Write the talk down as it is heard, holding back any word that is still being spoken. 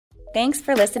Thanks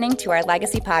for listening to our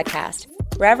Legacy podcast.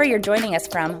 Wherever you're joining us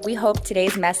from, we hope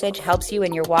today's message helps you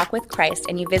in your walk with Christ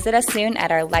and you visit us soon at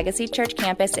our Legacy Church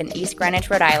campus in East Greenwich,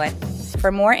 Rhode Island.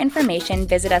 For more information,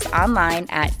 visit us online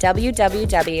at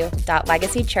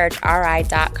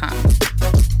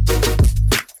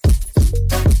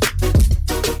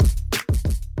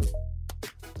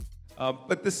www.legacychurchri.com.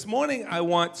 But this morning, I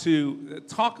want to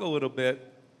talk a little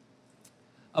bit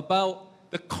about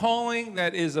the calling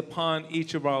that is upon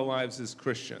each of our lives as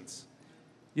Christians.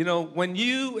 You know, when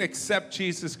you accept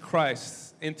Jesus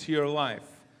Christ into your life,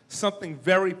 something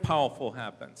very powerful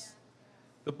happens.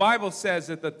 The Bible says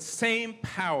that the same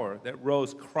power that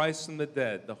rose Christ from the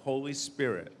dead, the Holy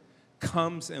Spirit,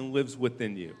 comes and lives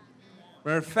within you.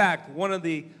 Matter of fact, one of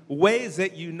the ways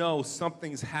that you know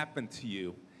something's happened to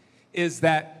you is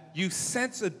that you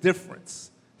sense a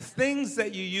difference. Things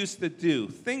that you used to do,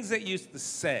 things that you used to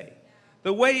say,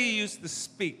 the way you used to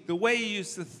speak, the way you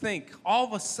used to think, all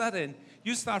of a sudden,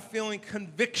 you start feeling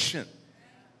conviction.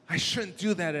 I shouldn't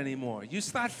do that anymore. You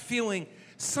start feeling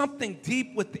something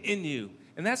deep within you.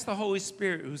 And that's the Holy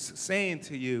Spirit who's saying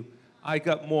to you, I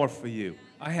got more for you.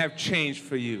 I have change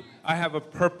for you. I have a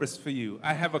purpose for you.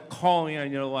 I have a calling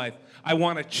on your life. I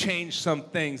want to change some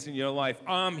things in your life.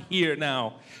 I'm here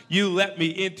now. You let me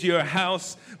into your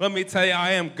house. Let me tell you,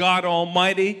 I am God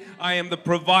Almighty. I am the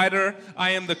provider.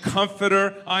 I am the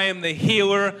comforter. I am the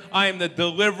healer. I am the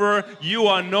deliverer. You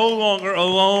are no longer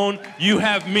alone. You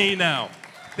have me now.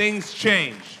 Things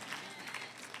change.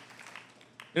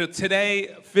 You know,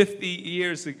 today, 50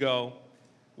 years ago,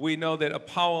 we know that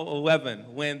Apollo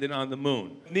 11 landed on the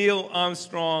moon. Neil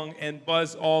Armstrong and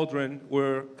Buzz Aldrin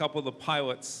were a couple of the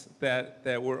pilots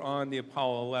that were on the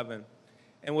Apollo 11.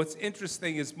 And what's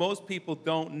interesting is most people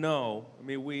don't know, I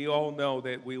mean, we all know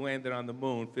that we landed on the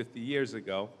moon 50 years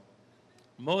ago.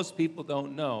 Most people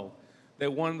don't know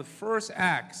that one of the first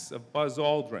acts of Buzz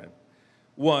Aldrin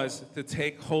was to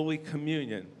take Holy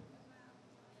Communion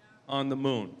on the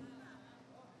moon.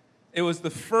 It was the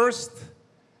first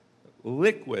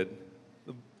liquid,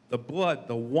 the blood,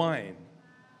 the wine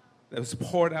that was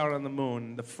poured out on the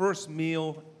moon. The first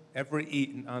meal ever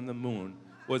eaten on the moon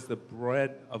was the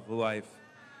bread of life,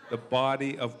 the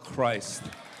body of Christ.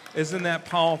 Isn't that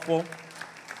powerful?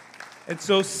 And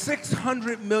so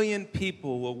 600 million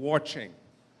people were watching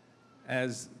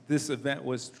as this event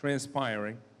was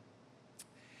transpiring.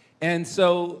 And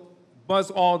so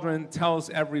Buzz Aldrin tells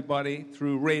everybody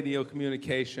through radio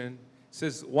communication,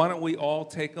 says, why don't we all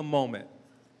take a moment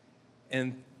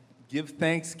and give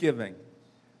thanksgiving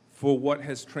for what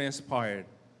has transpired.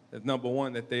 That number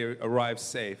one, that they arrived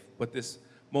safe, but this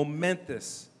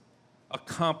momentous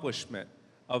accomplishment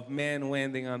of man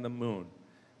landing on the moon.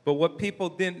 But what people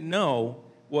didn't know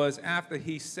was after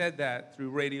he said that through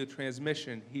radio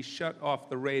transmission, he shut off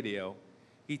the radio,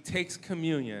 he takes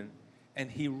communion, and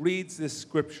he reads this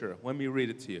scripture. Let me read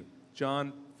it to you.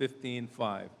 John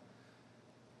 15:5.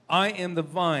 I am the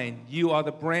vine, you are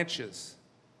the branches.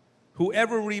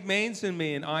 Whoever remains in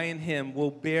me and I in him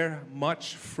will bear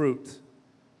much fruit.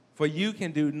 For you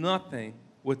can do nothing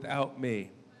without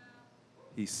me,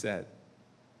 he said.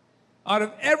 Out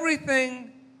of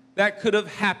everything that could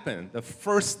have happened, the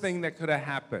first thing that could have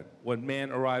happened when man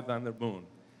arrived on the moon,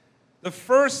 the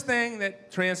first thing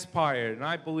that transpired, and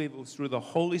I believe it was through the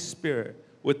Holy Spirit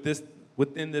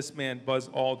within this man, Buzz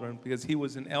Aldrin, because he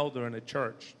was an elder in a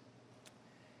church,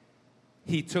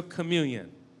 he took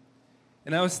communion.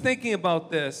 And I was thinking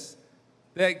about this,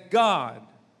 that God,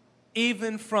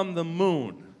 even from the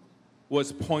moon,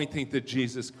 was pointing to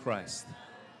Jesus Christ.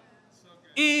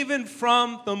 Even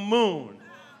from the moon,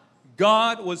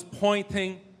 God was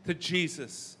pointing to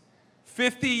Jesus.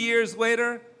 50 years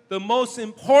later, the most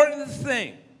important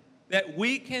thing that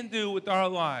we can do with our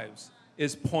lives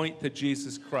is point to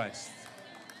Jesus Christ.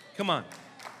 Come on.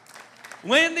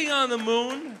 Landing on the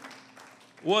moon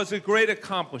was a great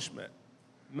accomplishment.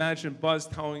 Imagine Buzz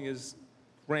telling his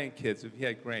grandkids, if he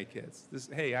had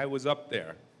grandkids, hey, I was up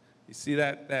there. You see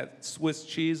that Swiss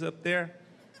cheese up there?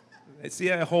 See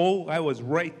that hole? I was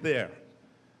right there.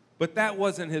 But that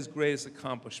wasn't his greatest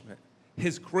accomplishment.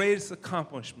 His greatest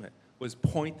accomplishment was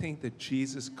pointing to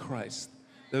Jesus Christ.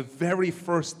 The very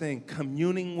first thing,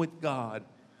 communing with God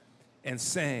and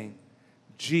saying,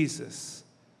 Jesus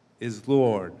is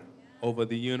Lord over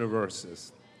the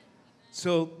universes.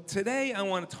 So today I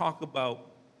want to talk about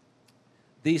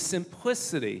the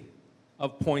simplicity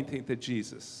of pointing to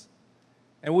Jesus.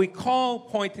 And we call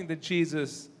pointing to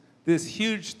Jesus this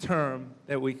huge term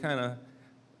that we kind of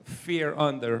fear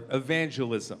under,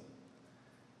 evangelism.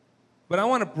 But I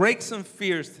want to break some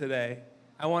fears today.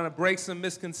 I want to break some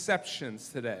misconceptions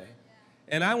today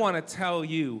And I want to tell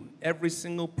you, every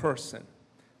single person,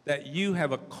 that you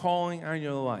have a calling on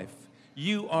your life.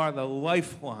 You are the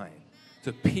lifeline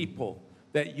to people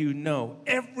that you know.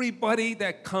 Everybody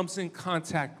that comes in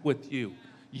contact with you,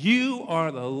 you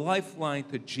are the lifeline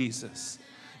to Jesus.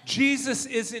 Jesus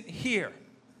isn't here.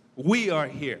 We are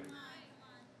here.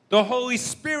 The Holy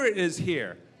Spirit is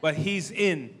here, but he's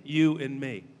in you and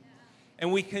me.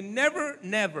 And we can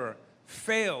never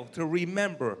fail to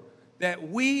remember that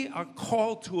we are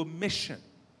called to a mission.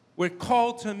 We're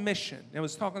called to a mission. I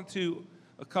was talking to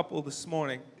a couple this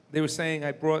morning. They were saying,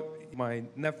 I brought my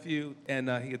nephew, and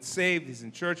he gets saved. He's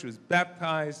in church. He was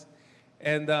baptized.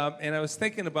 And I was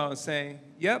thinking about it, saying,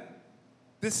 yep,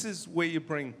 this is where you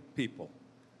bring people.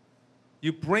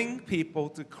 You bring people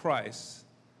to Christ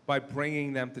by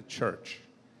bringing them to church.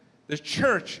 The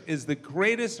church is the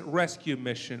greatest rescue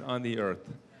mission on the earth.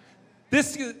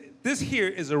 This here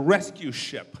is a rescue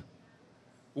ship.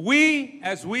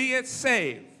 As we get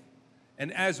saved,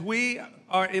 and as we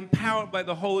are empowered by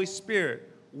the Holy Spirit,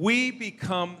 we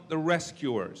become the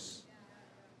rescuers.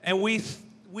 And we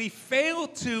fail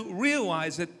to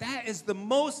realize that that is the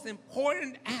most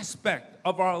important aspect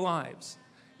of our lives.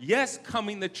 Yes,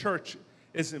 coming to church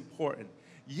is important.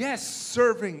 Yes,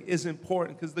 serving is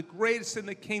important, because the greatest in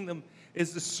the kingdom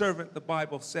is the servant, the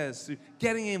Bible says. So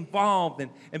getting involved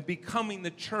and becoming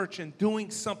the church and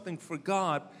doing something for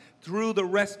God through the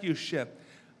rescue ship.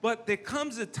 But there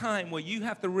comes a time where you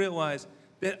have to realize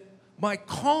that my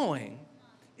calling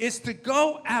is to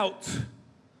go out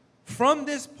from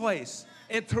this place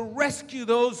and to rescue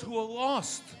those who are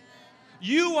lost.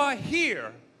 You are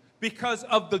here because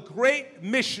of the great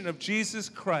mission of Jesus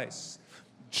Christ.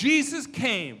 Jesus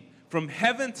came from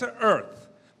heaven to earth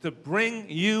to bring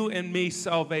you and me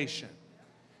salvation.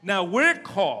 Now we're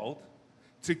called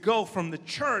to go from the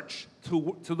church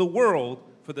to the world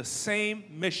for the same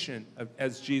mission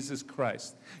as Jesus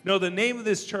Christ. Now, the name of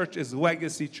this church is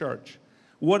Legacy Church.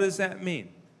 What does that mean?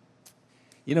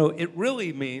 You know, it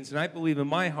really means, and I believe in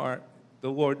my heart, the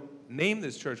Lord named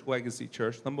this church Legacy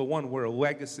Church. Number one, we're a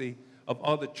legacy of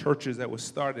other churches that were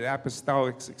started,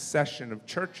 apostolic succession of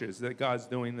churches that God's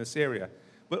doing in this area.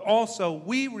 But also,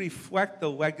 we reflect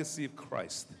the legacy of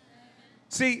Christ.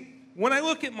 See, when I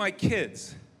look at my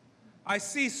kids, I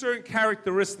see certain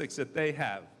characteristics that they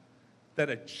have that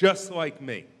are just like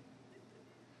me.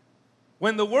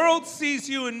 When the world sees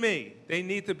you and me, they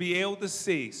need to be able to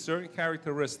see certain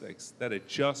characteristics that are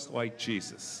just like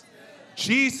Jesus.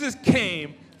 Jesus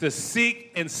came to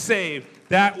seek and save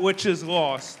that which is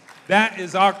lost. That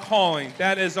is our calling.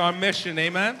 That is our mission.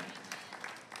 Amen?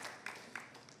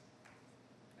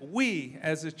 We,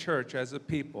 as a church, as a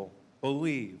people,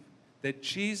 believe that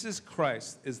Jesus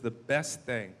Christ is the best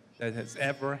thing that has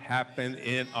ever happened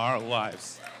in our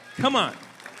lives. Come on.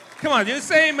 Come on. You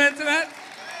say amen to that?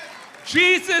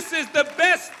 Jesus is the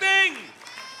best thing.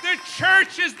 The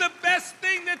church is the best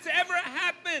thing that's ever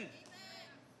happened.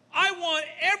 I want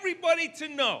everybody to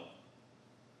know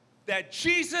that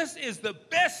Jesus is the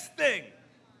best thing,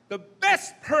 the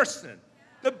best person,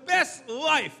 the best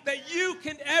life that you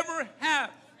can ever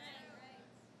have.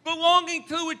 Belonging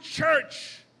to a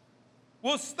church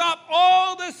will stop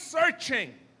all the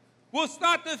searching. We'll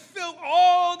start to fill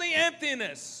all the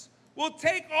emptiness. We'll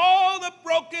take all the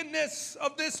brokenness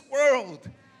of this world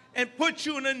and put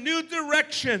you in a new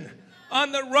direction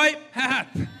on the right path.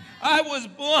 I was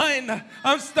blind.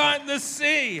 I'm starting to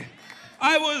see.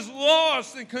 I was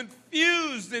lost and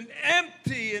confused and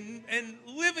empty and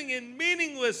living in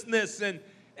meaninglessness and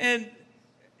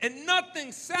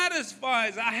nothing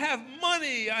satisfies. I have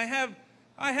money. I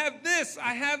have this.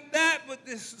 I have that, but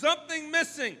there's something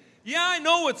missing. Yeah, I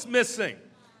know what's missing.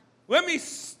 Let me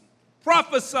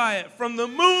prophesy it from the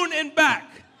moon and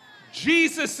back.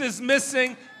 Jesus is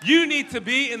missing. You need to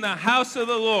be in the house of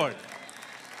the Lord.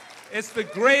 It's the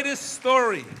greatest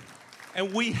story,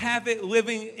 and we have it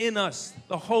living in us.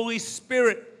 The Holy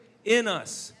Spirit in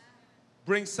us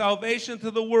brings salvation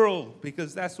to the world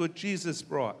because that's what Jesus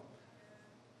brought.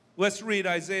 Let's read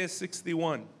Isaiah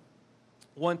 61,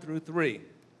 1 through 3.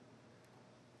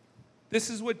 This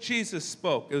is what Jesus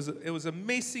spoke. It was a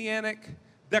messianic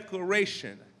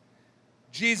declaration.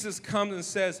 Jesus comes and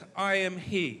says, I am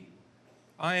he.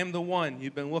 I am the one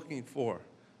you've been looking for.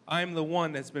 I am the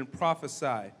one that's been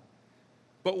prophesied.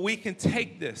 But we can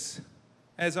take this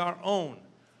as our own.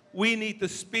 We need to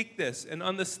speak this and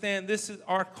understand this is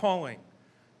our calling.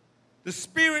 The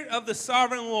Spirit of the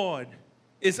Sovereign Lord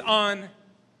is on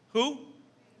who?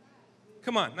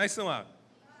 Come on, nice and loud.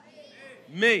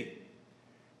 Me.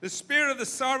 The Spirit of the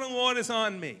Sovereign Lord is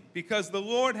on me because the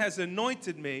Lord has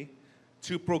anointed me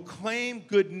to proclaim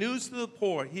good news to the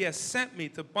poor. He has sent me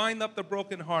to bind up the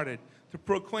brokenhearted, to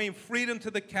proclaim freedom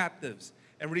to the captives,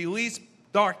 and release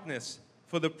darkness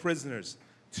for the prisoners,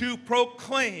 to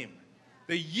proclaim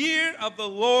the year of the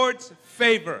Lord's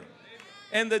favor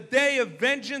and the day of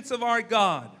vengeance of our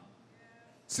God.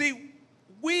 See,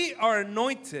 we are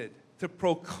anointed to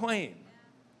proclaim.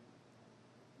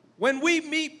 When we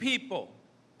meet people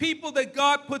that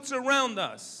God puts around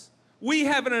us, we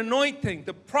have an anointing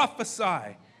to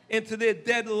prophesy into their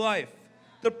dead life,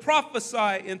 to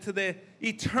prophesy into their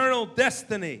eternal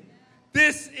destiny.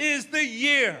 This is the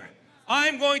year.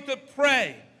 I'm going to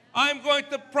pray. I'm going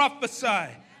to prophesy.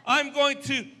 I'm going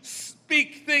to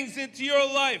speak things into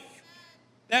your life.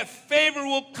 That favor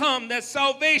will come, that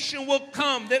salvation will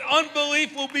come, that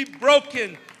unbelief will be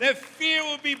broken, that fear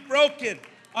will be broken.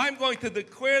 I'm going to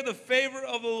declare the favor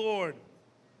of the Lord.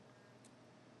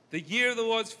 The year of the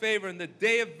Lord's favor and the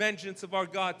day of vengeance of our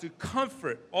God, to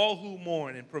comfort all who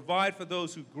mourn and provide for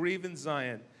those who grieve in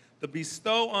Zion, to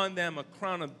bestow on them a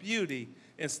crown of beauty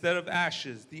instead of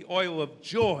ashes, the oil of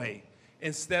joy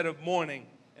instead of mourning,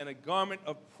 and a garment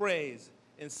of praise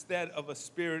instead of a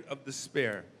spirit of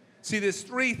despair. See, there's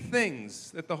three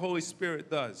things that the Holy Spirit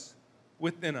does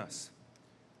within us.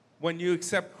 When you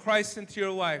accept Christ into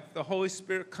your life, the Holy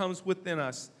Spirit comes within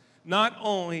us, not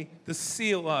only to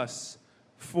seal us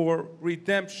for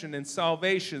redemption and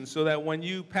salvation, so that when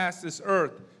you pass this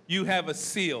earth, you have a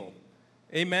seal.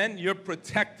 Amen? You're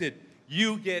protected.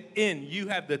 You get in. You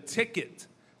have the ticket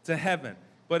to heaven.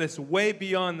 But it's way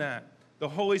beyond that. The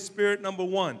Holy Spirit, number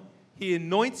one, He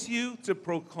anoints you to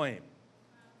proclaim.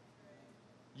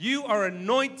 You are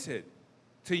anointed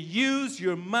to use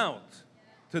your mouth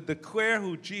to declare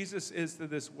who Jesus is to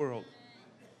this world.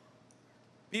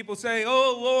 People say,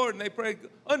 "Oh, Lord," and they pray,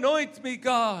 "Anoint me,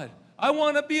 God. I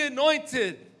want to be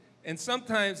anointed." And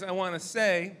sometimes I want to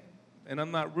say, and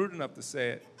I'm not rude enough to say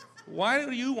it, why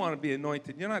do you want to be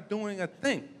anointed? You're not doing a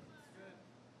thing.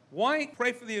 Why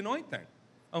pray for the anointing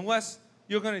unless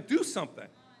you're going to do something?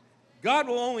 God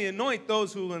will only anoint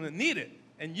those who are going to need it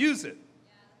and use it.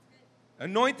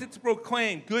 Anointed to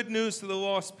proclaim good news to the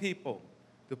lost people,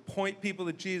 to point people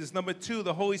to Jesus. Number two,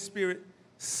 the Holy Spirit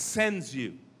sends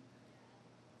you.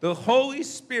 The Holy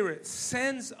Spirit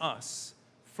sends us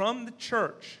from the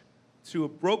church to a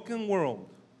broken world,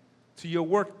 to your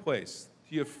workplace,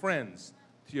 to your friends,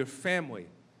 to your family,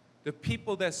 the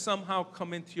people that somehow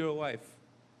come into your life,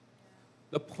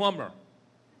 the plumber,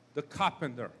 the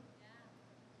carpenter.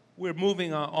 We're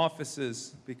moving our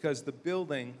offices because the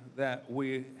building that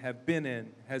we have been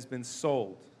in has been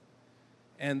sold.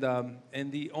 And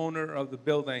the owner of the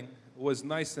building was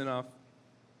nice enough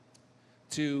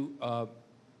to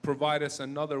provide us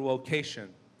another location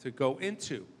to go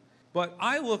into. But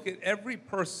I look at every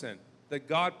person that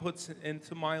God puts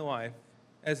into my life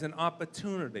as an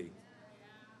opportunity.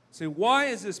 Say, why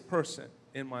is this person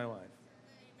in my life?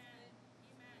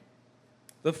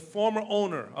 The former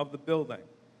owner of the building.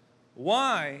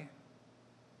 Why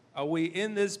are we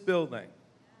in this building?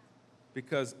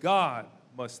 Because God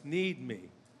must need me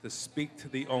to speak to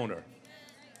the owner,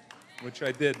 which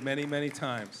I did many, many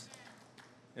times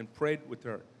and prayed with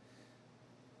her.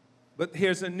 But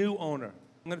here's a new owner.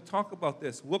 I'm going to talk about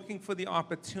this, looking for the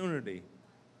opportunity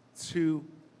to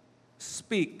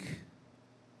speak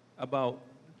about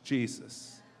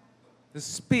Jesus, to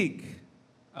speak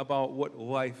about what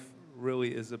life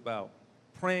really is about.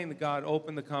 Praying that God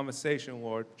open the conversation,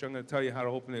 Lord, which I'm going to tell you how to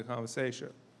open the conversation.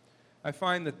 I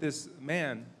find that this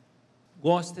man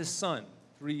lost his son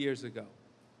 3 years ago.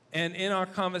 And in our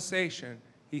conversation,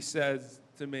 he says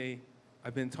to me,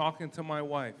 "I've been talking to my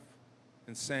wife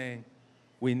and saying,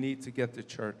 we need to get to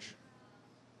church."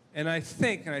 And I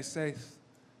think, and I say,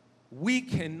 we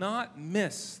cannot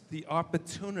miss the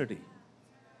opportunity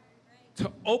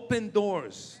to open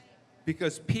doors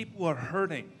because people are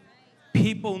hurting.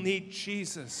 People need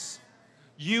Jesus.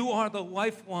 You are the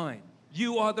lifeline.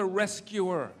 You are the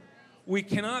rescuer. We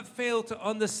cannot fail to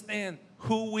understand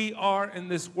who we are in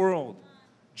this world.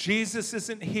 Jesus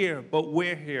isn't here, but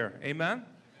we're here. Amen?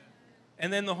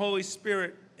 And then the Holy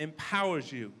Spirit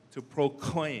empowers you to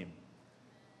proclaim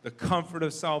the comfort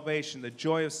of salvation, the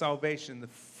joy of salvation, the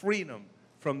freedom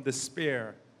from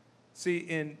despair. See,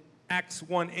 in Acts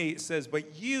 1:8 it says,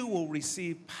 "But you will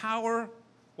receive power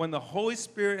when the Holy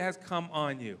Spirit has come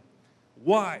on you."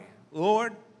 Why?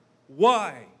 Lord,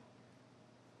 why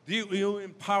do you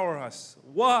empower us?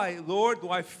 Why, Lord, do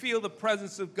I feel the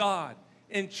presence of God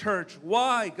in church?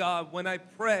 Why, God, when I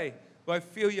pray, do I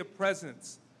feel your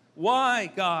presence? Why,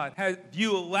 God, have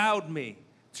you allowed me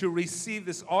to receive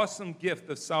this awesome gift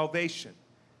of salvation?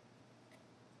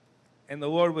 And the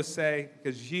Lord would say,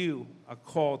 because you are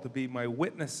called to be my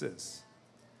witnesses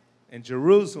in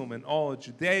Jerusalem and all of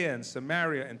Judea and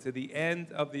Samaria and to the end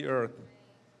of the earth.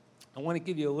 I want to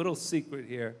give you a little secret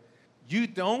here. You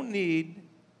don't need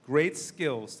great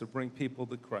skills to bring people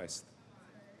to Christ.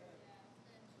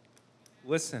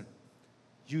 Listen,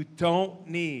 you don't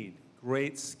need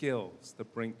great skills to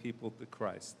bring people to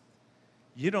Christ.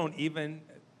 You don't even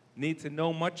need to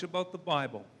know much about the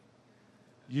Bible.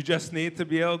 You just need to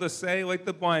be able to say, like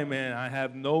the blind man, I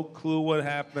have no clue what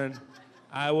happened.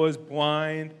 I was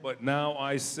blind, but now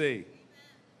I see.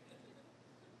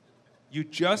 You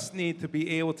just need to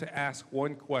be able to ask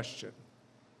one question.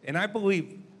 And I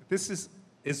believe this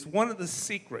is one of the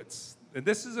secrets. And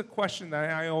this is a question that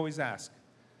I always ask.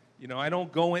 You know, I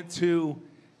don't go into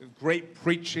great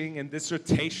preaching and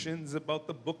dissertations about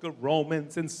the book of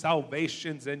Romans and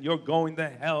salvations and you're going to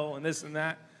hell and this and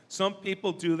that. Some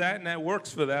people do that, and that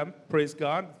works for them, praise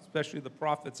God, especially the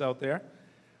prophets out there.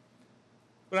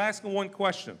 But I ask them one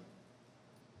question.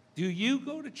 Do you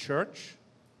go to church?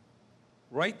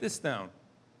 Write this down.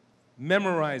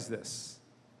 Memorize this.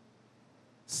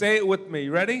 Say it with me.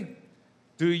 Ready?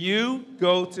 Do you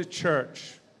go to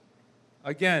church?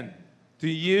 Again, do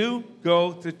you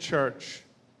go to church?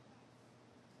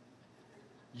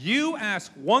 You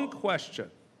ask one question.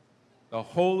 The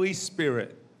Holy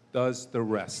Spirit does the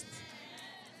rest.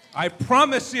 I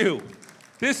promise you,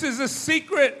 this is a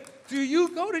secret. Do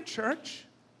you go to church?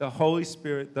 The Holy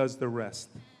Spirit does the rest.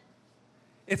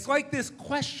 It's like this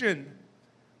question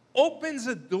opens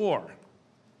a door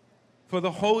for the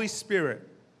Holy Spirit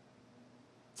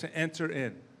to enter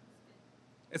in.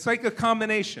 It's like a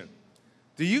combination.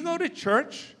 Do you go to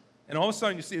church? And all of a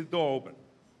sudden you see the door open.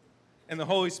 And the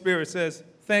Holy Spirit says,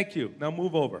 thank you, now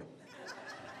move over.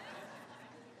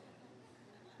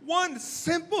 One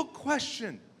simple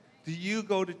question. Do you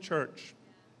go to church?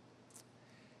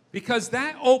 Because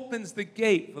that opens the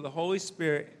gate for the Holy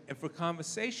Spirit and for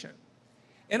conversation.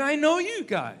 And I know you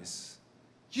guys.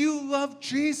 You love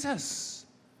Jesus.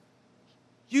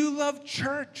 You love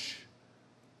church.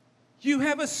 You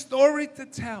have a story to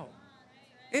tell.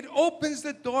 It opens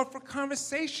the door for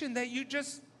conversation that you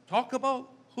just talk about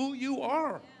who you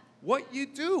are, what you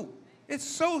do. It's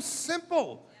so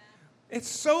simple. It's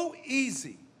so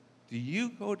easy. Do you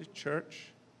go to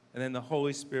church? And then the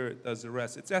Holy Spirit does the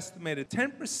rest. It's estimated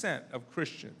 10% of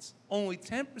Christians, only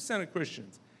 10% of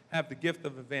Christians have the gift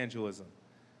of evangelism.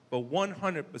 But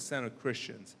 100% of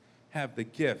Christians have the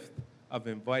gift of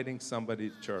inviting somebody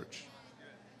to church.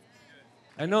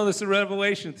 I know this is a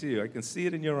revelation to you. I can see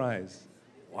it in your eyes.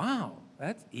 Wow,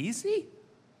 that's easy?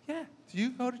 Yeah. Do you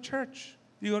go to church?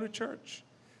 Do you go to church?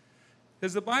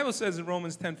 Because the Bible says in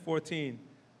Romans 10:14,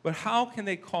 but how can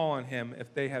they call on him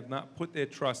if they have not put their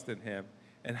trust in him?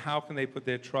 And how can they put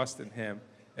their trust in him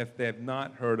if they have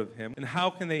not heard of him? And how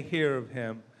can they hear of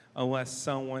him unless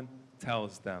someone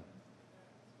tells them?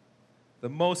 The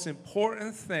most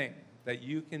important thing that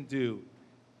you can do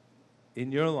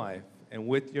in your life and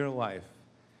with your life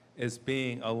is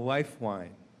being a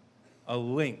lifeline, a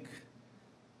link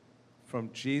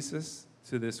from Jesus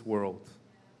to this world.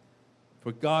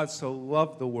 For God so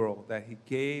loved the world that he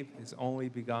gave his only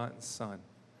begotten Son.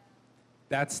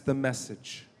 That's the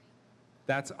message.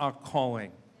 That's our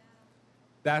calling.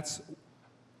 That's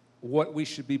what we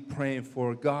should be praying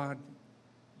for. God,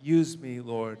 use me,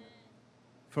 Lord,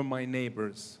 for my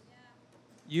neighbors.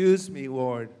 Use me,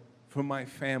 Lord, for my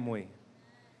family.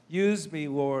 Use me,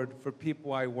 Lord, for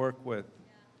people I work with.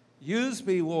 Use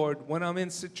me, Lord, when I'm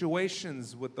in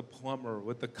situations with the plumber,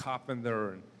 with the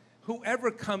carpenter, and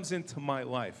whoever comes into my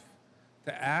life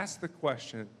to ask the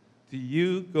question, do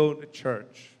you go to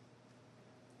church?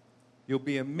 You'll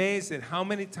be amazed at how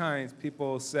many times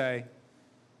people will say,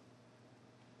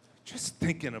 just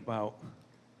thinking about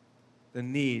the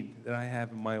need that I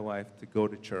have in my life to go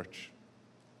to church.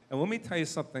 And let me tell you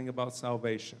something about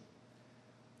salvation.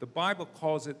 The Bible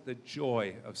calls it the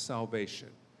joy of salvation.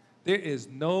 There is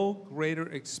no greater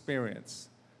experience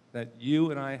that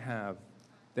you and I have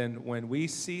than when we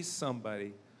see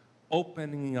somebody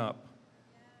opening up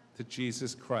to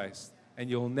Jesus Christ. And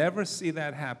you'll never see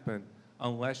that happen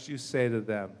unless you say to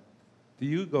them, do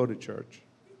you go to church?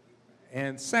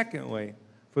 And secondly,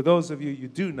 for those of you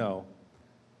do know,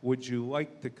 would you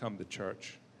like to come to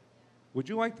church? Would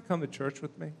you like to come to church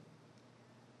with me?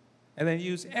 And then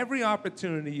use every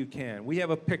opportunity you can. We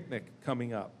have a picnic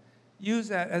coming up. Use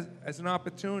that as an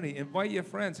opportunity. Invite your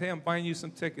friends. Hey, I'm buying you some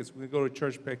tickets. We're going to go to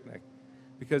a church picnic.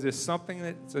 Because there's something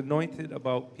that's anointed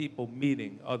about people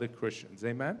meeting other Christians.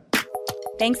 Amen?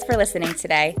 Thanks for listening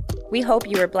today. We hope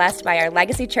you were blessed by our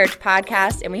Legacy Church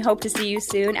podcast, and we hope to see you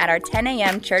soon at our 10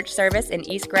 a.m. church service in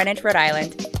East Greenwich, Rhode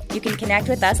Island. You can connect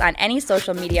with us on any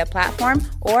social media platform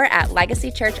or at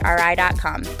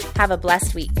legacychurchri.com. Have a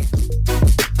blessed week.